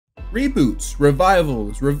Reboots,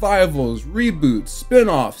 revivals, reboots,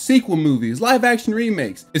 spin-offs, sequel movies, live action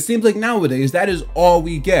remakes. It seems like nowadays that is all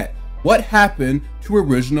we get. What happened to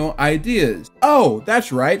original ideas? Oh,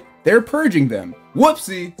 that's right, they're purging them.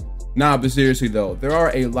 Whoopsie. Nah, but seriously though, there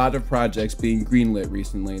are a lot of projects being greenlit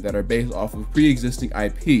recently that are based off of pre-existing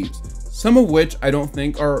IPs, some of which I don't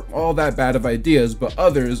think are all that bad of ideas, but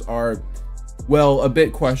others are, well, a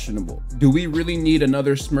bit questionable. Do we really need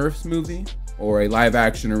another Smurfs movie? Or a live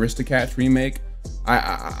action Aristocats remake?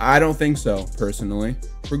 I don't think so, personally.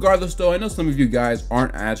 Regardless though, I know some of you guys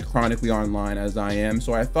aren't as chronically online as I am,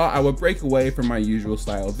 so I thought I would break away from my usual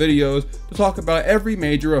style of videos to talk about every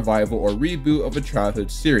major revival or reboot of a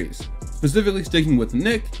childhood series, specifically sticking with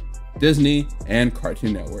Nick, Disney, and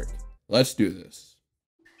Cartoon Network. Let's do this.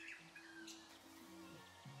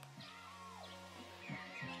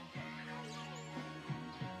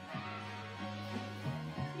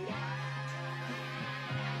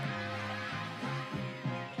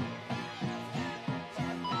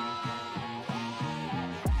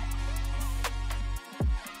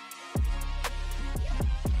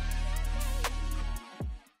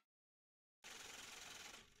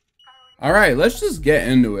 All right, let's just get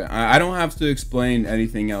into it. I don't have to explain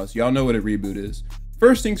anything else. Y'all know what a reboot is.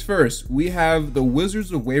 First things first, we have the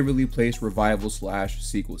Wizards of Waverly Place revival /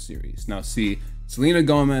 sequel series. Now see, Selena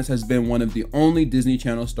Gomez has been one of the only Disney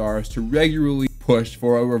Channel stars to regularly push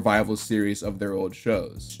for a revival series of their old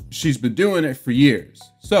shows. She's been doing it for years.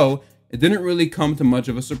 So it didn't really come to much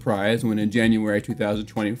of a surprise when in January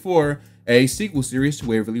 2024, a sequel series to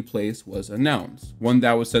Waverly Place was announced, one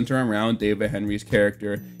that would center around David Henry's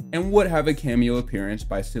character and would have a cameo appearance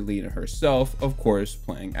by Selena herself, of course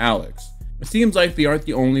playing Alex. It seems like they aren't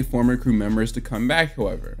the only former crew members to come back,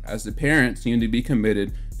 however, as the parents seem to be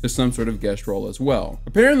committed to some sort of guest role as well.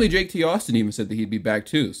 Apparently Jake T. Austin even said that he'd be back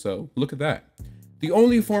too, so look at that. The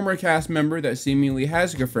only former cast member that seemingly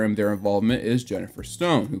has confirmed their involvement is Jennifer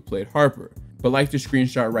Stone, who played Harper, but like the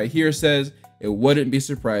screenshot right here says, it wouldn't be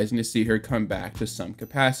surprising to see her come back to some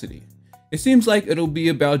capacity. It seems like it'll be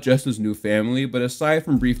about Jessica's new family, but aside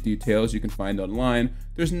from brief details you can find online,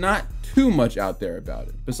 there's not too much out there about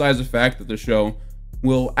it, besides the fact that the show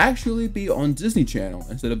will actually be on Disney Channel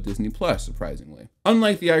instead of Disney Plus, surprisingly.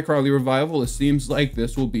 Unlike the iCarly revival, it seems like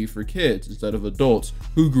this will be for kids instead of adults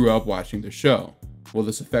who grew up watching the show. Will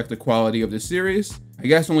this affect the quality of the series? I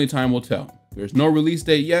guess only time will tell. There's no release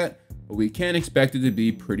date yet, but we can expect it to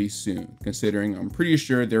be pretty soon, considering I'm pretty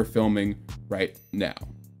sure they're filming right now.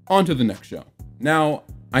 On to the next show. Now,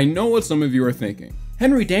 I know what some of you are thinking.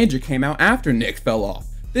 Henry Danger came out after Nick fell off.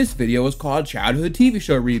 This video is called Childhood TV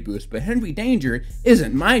Show Reboots, but Henry Danger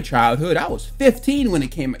isn't my childhood. I was 15 when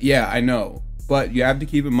it came out. Yeah, I know. But you have to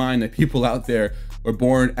keep in mind that people out there were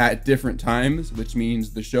born at different times, which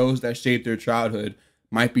means the shows that shaped their childhood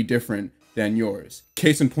might be different than yours.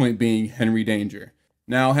 Case in point being Henry Danger.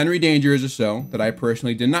 Now, Henry Danger is a show that I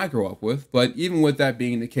personally did not grow up with, but even with that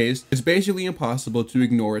being the case, it's basically impossible to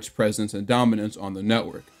ignore its presence and dominance on the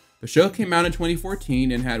network. The show came out in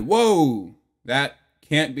 2014 and had, whoa, that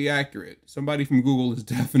can't be accurate. Somebody from Google is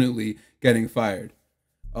definitely getting fired.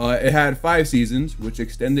 It had 5 seasons, which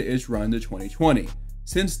extended its run to 2020.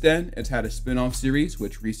 Since then, it's had a spin-off series,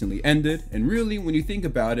 which recently ended, and really, when you think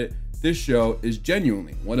about it, this show is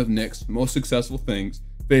genuinely one of Nick's most successful things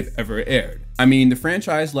they've ever aired. I mean, the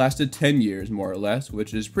franchise lasted 10 years, more or less,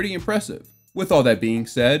 which is pretty impressive. With all that being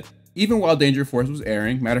said, even while Danger Force was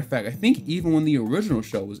airing, matter of fact, I think even when the original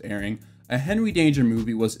show was airing, a Henry Danger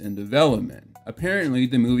movie was in development. Apparently,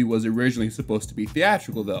 the movie was originally supposed to be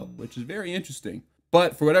theatrical though, which is very interesting.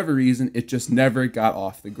 But for whatever reason, it just never got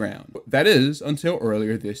off the ground. That is, until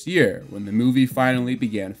earlier this year, when the movie finally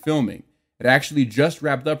began filming. It actually just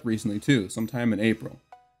wrapped up recently too, sometime in April.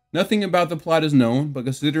 Nothing about the plot is known, but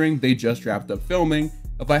considering they just wrapped up filming,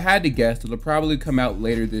 if I had to guess, it'll probably come out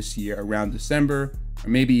later this year around December, or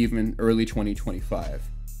maybe even early 2025.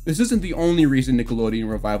 This isn't the only recent Nickelodeon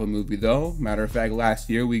revival movie though. Matter of fact, last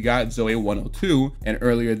year we got Zoe 102, and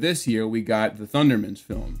earlier this year we got the Thundermans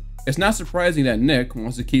film. It's not surprising that Nick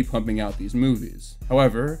wants to keep pumping out these movies.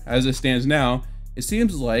 However, as it stands now, it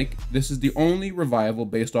seems like this is the only revival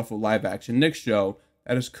based off a live-action Nick show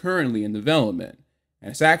that is currently in development.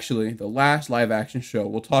 And it's actually the last live-action show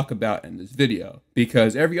we'll talk about in this video,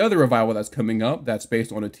 because every other revival that's coming up that's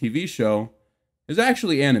based on a TV show is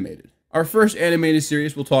actually animated. Our first animated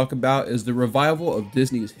series we'll talk about is the revival of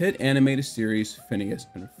Disney's hit animated series, Phineas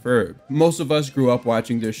and Ferb. Most of us grew up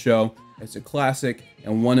watching this show. It's a classic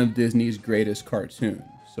and one of Disney's greatest cartoons,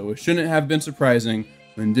 so it shouldn't have been surprising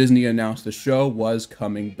when Disney announced the show was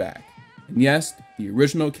coming back. And yes, the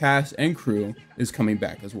original cast and crew is coming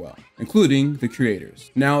back as well, including the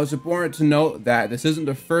creators. Now, it's important to note that this isn't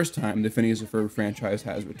the first time the Phineas and Ferb franchise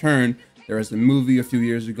has returned. There was a movie a few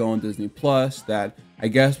years ago on Disney Plus that I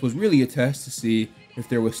guess was really a test to see if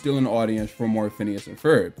there was still an audience for more Phineas and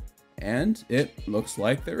Ferb, and it looks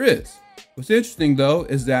like there is. What's interesting though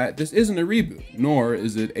is that this isn't a reboot, nor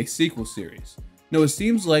is it a sequel series. No, it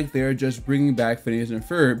seems like they're just bringing back Phineas and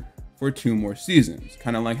Ferb for 2 more seasons,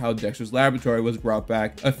 kind of like how Dexter's Laboratory was brought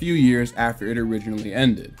back a few years after it originally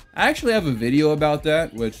ended. I actually have a video about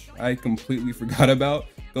that, which I completely forgot about.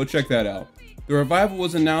 Go check that out. The revival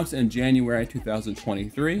was announced in January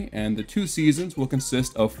 2023, and the 2 seasons will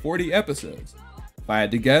consist of 40 episodes. If I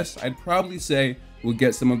had to guess, I'd probably say we'll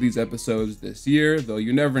get some of these episodes this year, though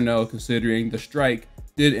you never know considering the strike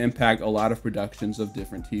did impact a lot of productions of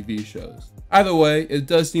different TV shows. Either way, it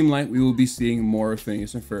does seem like we will be seeing more of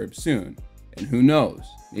Phineas and Ferb soon. And who knows,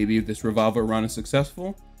 maybe if this revival run is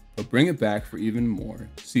successful, they'll bring it back for even more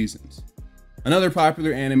seasons. Another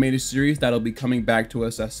popular animated series that'll be coming back to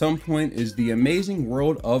us at some point is The Amazing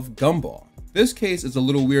World of Gumball. This case is a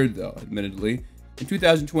little weird though, admittedly. In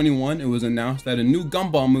 2021, it was announced that a new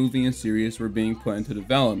Gumball movie and series were being put into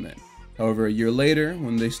development. However, a year later,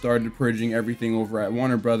 when they started purging everything over at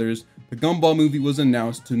Warner Brothers, the Gumball movie was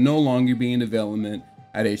announced to no longer be in development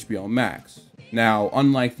at HBO Max. Now,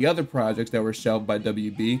 unlike the other projects that were shelved by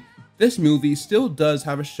WB, this movie still does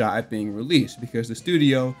have a shot at being released because the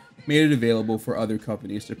studio made it available for other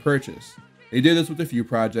companies to purchase. They did this with a few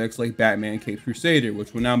projects like Batman Caped Crusader,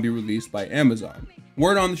 which will now be released by Amazon.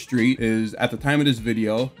 Word on the street is, at the time of this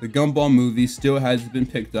video, the Gumball movie still hasn't been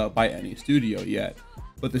picked up by any studio yet.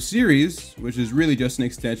 But the series, which is really just an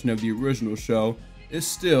extension of the original show, is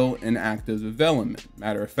still in active development.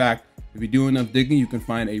 Matter of fact, if you do enough digging, you can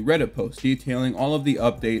find a Reddit post detailing all of the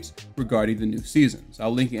updates regarding the new seasons.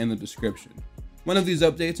 I'll link it in the description. One of these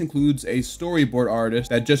updates includes a storyboard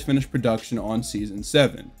artist that just finished production on season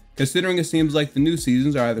 7. Considering it seems like the new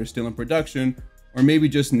seasons are either still in production or maybe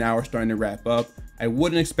just now are starting to wrap up, I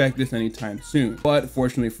wouldn't expect this anytime soon. But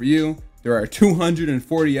fortunately for you, there are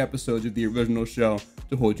 240 episodes of the original show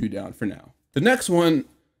to hold you down for now. The next one,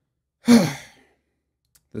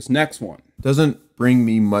 this next one doesn't bring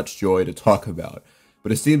me much joy to talk about,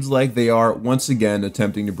 but it seems like they are once again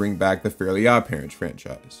attempting to bring back the Fairly OddParents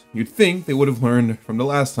franchise. You'd think they would have learned from the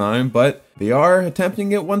last time, but they are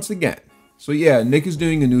attempting it once again. So yeah, Nick is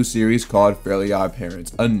doing a new series called Fairly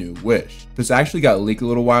OddParents: A New Wish. This actually got leaked a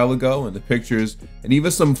little while ago, and the pictures and even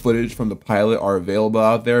some footage from the pilot are available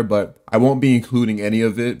out there, but I won't be including any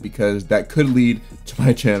of it because that could lead to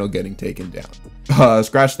my channel getting taken down.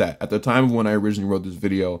 Scratch that. At the time of when I originally wrote this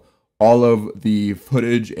video, all of the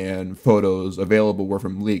footage and photos available were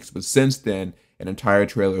from leaks, but since then, an entire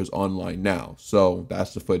trailer is online now. So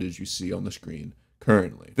that's the footage you see on the screen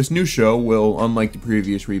currently. This new show will, unlike the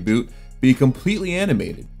previous reboot, be completely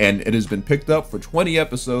animated, and it has been picked up for 20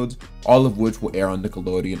 episodes, all of which will air on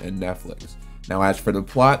Nickelodeon and Netflix. Now, as for the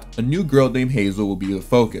plot, a new girl named Hazel will be the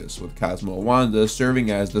focus, with Cosmo and Wanda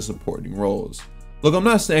serving as the supporting roles. Look, I'm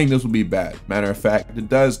not saying this will be bad. Matter of fact, it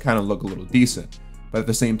does kind of look a little decent. But at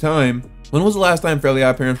the same time, when was the last time Fairly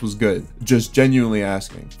OddParents was good? Just genuinely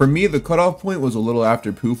asking. For me, the cutoff point was a little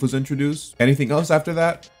after Poof was introduced. Anything else after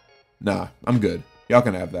that? Nah, I'm good. Y'all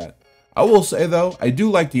can have that. I will say though, I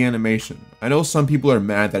do like the animation. I know some people are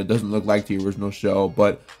mad that it doesn't look like the original show,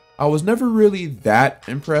 but I was never really that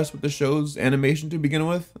impressed with the show's animation to begin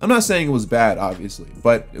with. I'm not saying it was bad, obviously,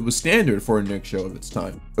 but it was standard for a Nick show of its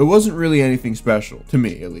time. It wasn't really anything special, to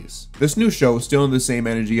me at least. This new show is still in the same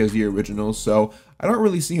energy as the original, so I don't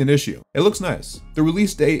really see an issue. It looks nice. The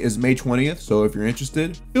release date is May 20th, so if you're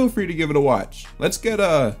interested, feel free to give it a watch. Let's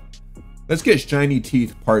get Shiny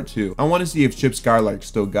Teeth Part 2. I want to see if Chip Skylark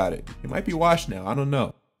still got it. It might be washed now, I don't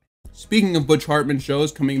know. Speaking of Butch Hartman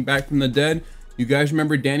shows coming back from the dead, you guys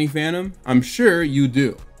remember Danny Phantom? I'm sure you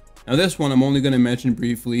do. Now this one I'm only going to mention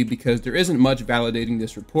briefly because there isn't much validating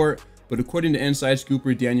this report, but according to Inside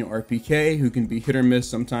Scooper Daniel RPK, who can be hit or miss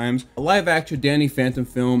sometimes, a live-action Danny Phantom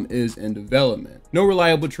film is in development. No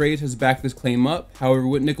reliable trace has backed this claim up. However,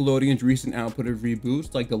 with Nickelodeon's recent output of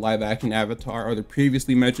reboots like the live-action Avatar or the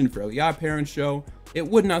previously mentioned Fairly OddParents show, it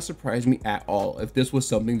would not surprise me at all if this was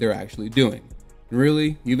something they're actually doing. And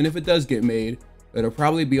really, even if it does get made, it'll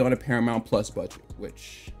probably be on a Paramount Plus budget,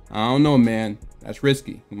 which, I don't know, man, that's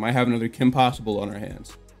risky. We might have another Kim Possible on our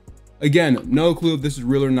hands. Again, no clue if this is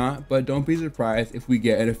real or not, but don't be surprised if we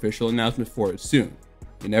get an official announcement for it soon.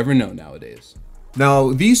 You never know nowadays.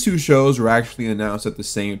 Now, these two shows were actually announced at the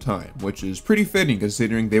same time, which is pretty fitting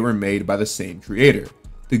considering they were made by the same creator,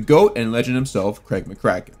 the GOAT and legend himself, Craig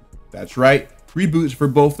McCracken. That's right, Reboots for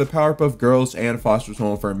both the Powerpuff Girls and Foster's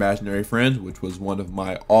Home for Imaginary Friends, which was one of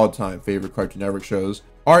my all-time favorite Cartoon Network shows,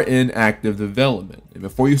 are in active development. And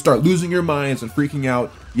before you start losing your minds and freaking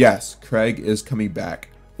out, yes, Craig is coming back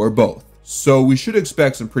for both. So we should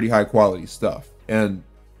expect some pretty high quality stuff, and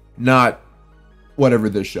not whatever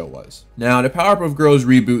this show was. Now, the Powerpuff Girls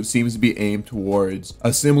reboot seems to be aimed towards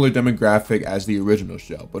a similar demographic as the original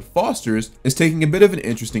show, but Foster's is taking a bit of an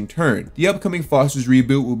interesting turn. The upcoming Foster's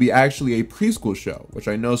reboot will be actually a preschool show, which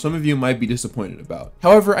I know some of you might be disappointed about.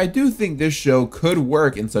 However, I do think this show could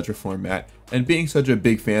work in such a format, and being such a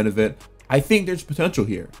big fan of it, I think there's potential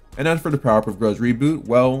here. And as for the Powerpuff Girls reboot,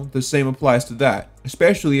 well, the same applies to that,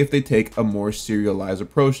 especially if they take a more serialized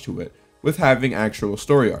approach to it, with having actual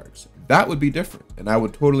story arcs. That would be different, and I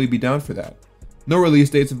would totally be down for that. No release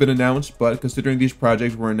dates have been announced, but considering these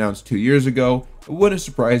projects were announced 2 years ago, it wouldn't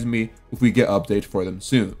surprise me if we get updates for them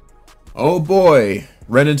soon. Oh boy,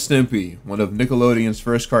 Ren and Stimpy, one of Nickelodeon's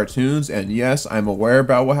first cartoons, and yes, I'm aware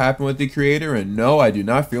about what happened with the creator, and no, I do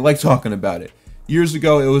not feel like talking about it. Years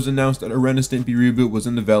ago, it was announced that a Ren and Stimpy reboot was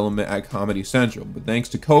in development at Comedy Central, but thanks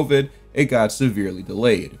to COVID, it got severely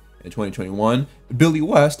delayed. In 2021, Billy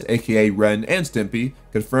West, aka Ren and Stimpy,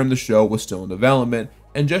 confirmed the show was still in development,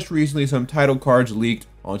 and just recently some title cards leaked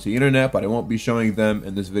onto the internet, but I won't be showing them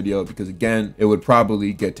in this video because again, it would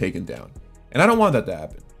probably get taken down. And I don't want that to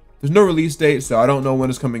happen. There's no release date, so I don't know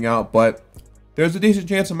when it's coming out, but there's a decent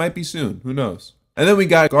chance it might be soon, who knows. And then we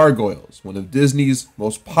got Gargoyles, one of Disney's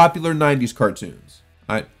most popular 90s cartoons.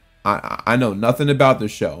 I know nothing about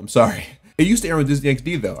this show, I'm sorry. It used to air on Disney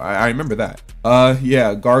XD though, I remember that.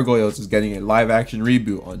 Yeah, Gargoyles is getting a live action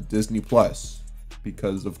reboot on Disney Plus,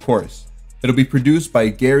 because of course. It'll be produced by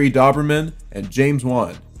Gary Dauberman and James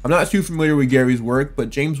Wan. I'm not too familiar with Gary's work, but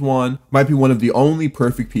James Wan might be one of the only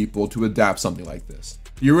perfect people to adapt something like this.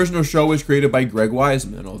 The original show was created by Greg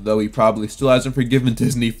Weisman, although he probably still hasn't forgiven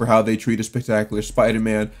Disney for how they treat a spectacular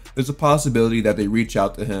Spider-Man, there's a possibility that they reach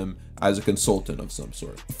out to him as a consultant of some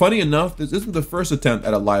sort. Funny enough, this isn't the first attempt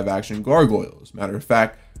at a live-action Gargoyles. Matter of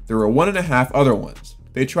fact, there were 1.5 other ones.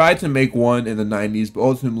 They tried to make one in the 90s, but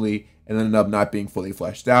ultimately it ended up not being fully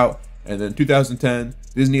fleshed out. And then in 2010,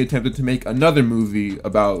 Disney attempted to make another movie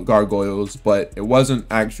about Gargoyles, but it wasn't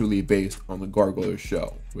actually based on the Gargoyles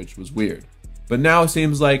show, which was weird. But now it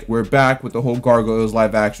seems like we're back with the whole Gargoyles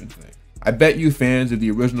live action thing. I bet you fans of the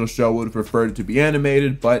original show would have preferred it to be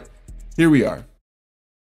animated, but here we are.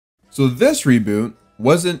 So this reboot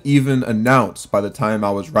wasn't even announced by the time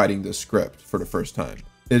I was writing this script for the first time.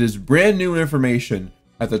 It is brand new information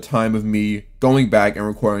at the time of me going back and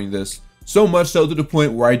recording this, so much so to the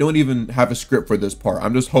point where I don't even have a script for this part.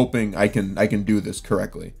 I'm just hoping I can do this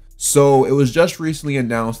correctly. So it was just recently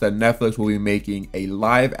announced that Netflix will be making a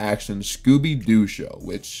live action Scooby Doo show,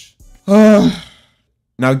 which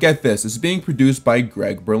now get this, it's being produced by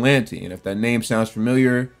Greg Berlanti, and if that name sounds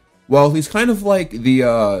familiar, well, he's kind of like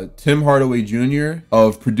the Tim Hardaway Jr.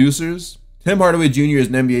 of producers. Tim Hardaway Jr. is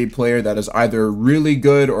an NBA player that is either really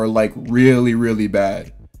good or like really, really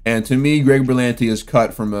bad. And to me, Greg Berlanti is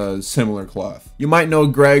cut from a similar cloth. You might know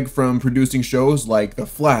Greg from producing shows like The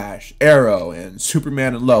Flash, Arrow, and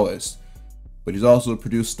Superman and Lois. But he's also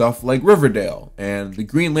produced stuff like Riverdale and the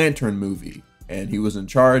Green Lantern movie. And he was in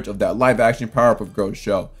charge of that live action Powerpuff Girls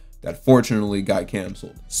show that fortunately got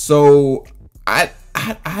canceled. So I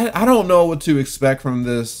don't know what to expect from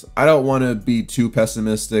this. I don't want to be too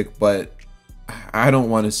pessimistic, but I don't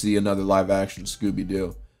want to see another live action Scooby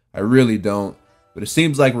Doo. I really don't. But it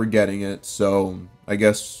seems like we're getting it, so I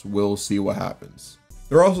guess we'll see what happens.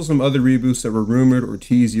 There are also some other reboots that were rumored or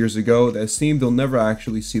teased years ago that seem they'll never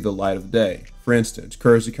actually see the light of day. For instance,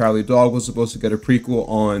 Courage the Cowardly Dog was supposed to get a prequel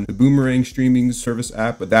on the Boomerang streaming service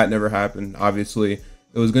app, but that never happened, obviously.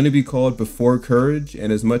 It was going to be called Before Courage,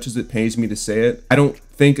 and as much as it pains me to say it, I don't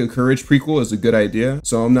think a Courage prequel is a good idea,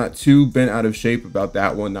 so I'm not too bent out of shape about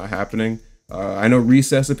that one not happening. I know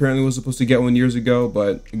Recess apparently was supposed to get one years ago,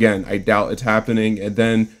 but again, I doubt it's happening. And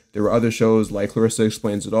then there were other shows like Clarissa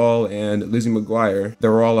Explains It All and Lizzie McGuire that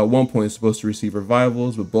were all at one point supposed to receive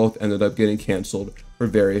revivals, but both ended up getting canceled for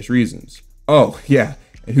various reasons. Oh yeah,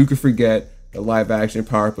 and who could forget the live action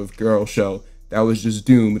Powerpuff Girls show that was just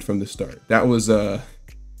doomed from the start. That was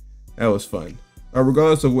fun.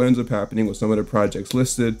 Regardless of what ends up happening with some of the projects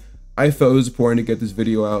listed, I felt it was important to get this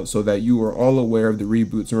video out so that you are all aware of the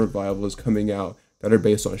reboots and revivals coming out that are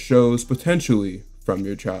based on shows potentially from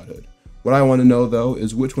your childhood. What I want to know though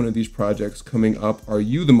is which one of these projects coming up are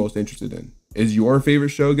you the most interested in? Is your favorite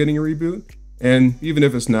show getting a reboot? And even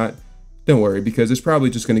if it's not, don't worry, because it's probably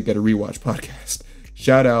just going to get a rewatch podcast.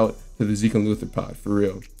 Shout out to the Zeke and Luther pod, for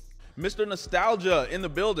real. Mr. Nostalgia in the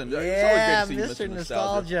building. Yeah, it's always great to see Mr.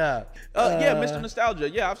 Nostalgia. Yeah, Mr. Nostalgia.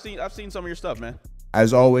 Yeah, I've seen some of your stuff, man.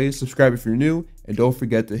 As always, subscribe if you're new, and don't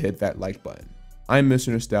forget to hit that like button. I'm Mr.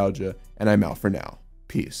 Nostalgia, and I'm out for now.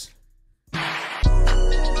 Peace.